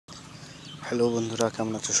Hello বন্ধুরা,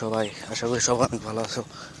 কেমন আছো সবাই? আশা করি সবাই অনেক ভালো আছো।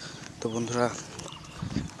 তো বন্ধুরা,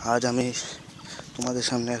 আজ আমি তোমাদের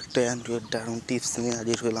সামনে একটা অ্যান্ড্রয়েড দারুণ টিপস নিয়ে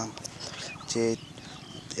হাজির হলাম, যে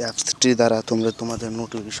অ্যাপসটির দ্বারা তোমরা তোমাদের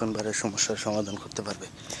নোটিফিকেশন বারের সমস্যার সমাধান করতে পারবে।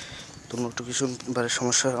 তো নোটিফিকেশন বারের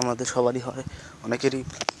সমস্যা আমাদের সবারই হয়, অনেকেরই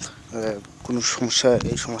কোনো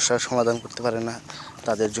সমস্যার সমাধান করতে পারে না।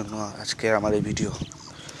 তাদের জন্য আজকে আমার এই ভিডিও।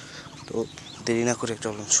 তো দেরি না করে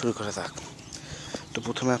চলুন শুরু করা যাক। তো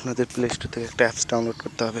প্রথমে আপনাদের প্লে স্টোর থেকে একটা অ্যাপস ডাউনলোড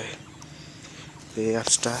করতে হবে। এই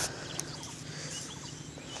অ্যাপসটা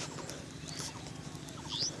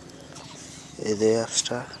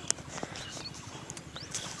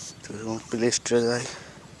প্লে স্টোরে যাই।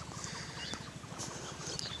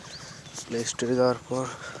 প্লে স্টোরে যাওয়ার পর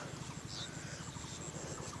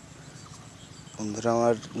বন্ধুরা,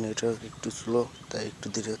 আমার নেটওয়ার্ক একটু স্লো, তাই একটু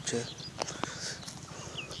দেরি হচ্ছে।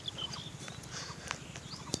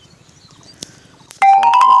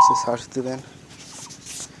 সার্চ দেবেন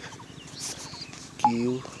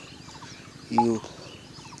QUICK,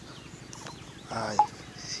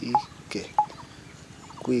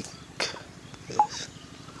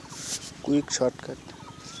 কুইক শর্টকাট।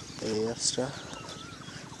 এই অ্যাপসটা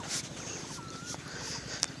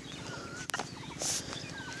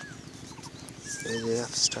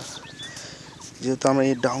যেহেতু আমরা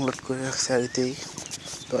এই ডাউনলোড করে রাখছি আগেতেই,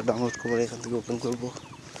 তো ডাউনলোড করে এখান থেকে ওপেন করব।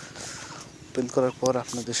 ওপেন করার পর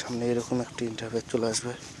আপনাদের সামনে এরকম একটি ইন্টারফেস চলে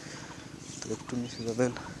আসবে। তো একটু নিচে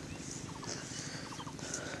যাবেন।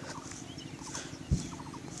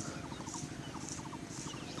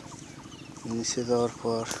 নিচে যাওয়ার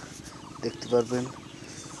পর দেখতে পারবেন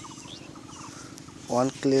ওয়ান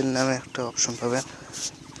ক্লিন নামে একটা অপশন পাবেন।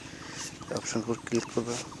 অপশন উপর ক্লিক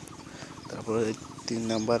করবেন, তারপরে 3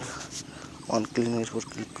 নাম্বার ওয়ান ক্লিনের উপর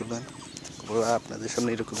ক্লিক করবেন। তারপর আপনাদের সামনে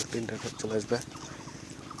এরকম একটা ইন্টারফেস চলে আসবে।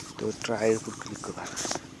 তো ট্রাইয়ের উপর ক্লিক করবেন।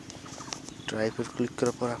 ট্রাইয়ের উপর ক্লিক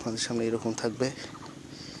করার পর আপনাদের সামনে এরকম থাকবে।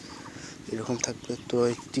 তো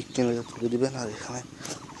এই টিক চিহ্ন তুলে দেবেন, আর এখানে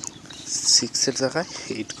 6-এর জায়গায়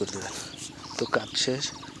 8 করে দেবেন। তো কাজ শেষ।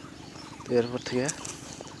 তো এরপর থেকে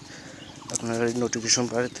আপনার নোটিফিকেশন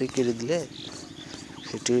বার থেকে কেটে দিলে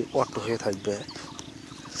সেটি অটো হয়ে থাকবে।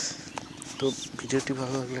 তো ভিডিওটি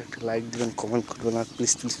ভালো লাগলে একটা লাইক দেবেন, কমেন্ট করবেন, আর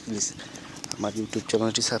প্লিজ আমার ইউটিউব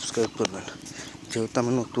চ্যানেলটি সাবস্ক্রাইব করবেন। যেহেতু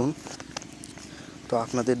আমি নতুন, তো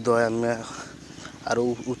আপনাদের দয়া আমি আরও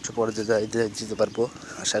উচ্চ পর্যায়ে যেতে পারবো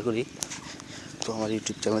আশা করি। তো আমার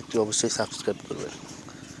ইউটিউব চ্যানেলটি অবশ্যই সাবস্ক্রাইব করবেন।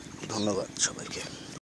 ধন্যবাদ সবাইকে।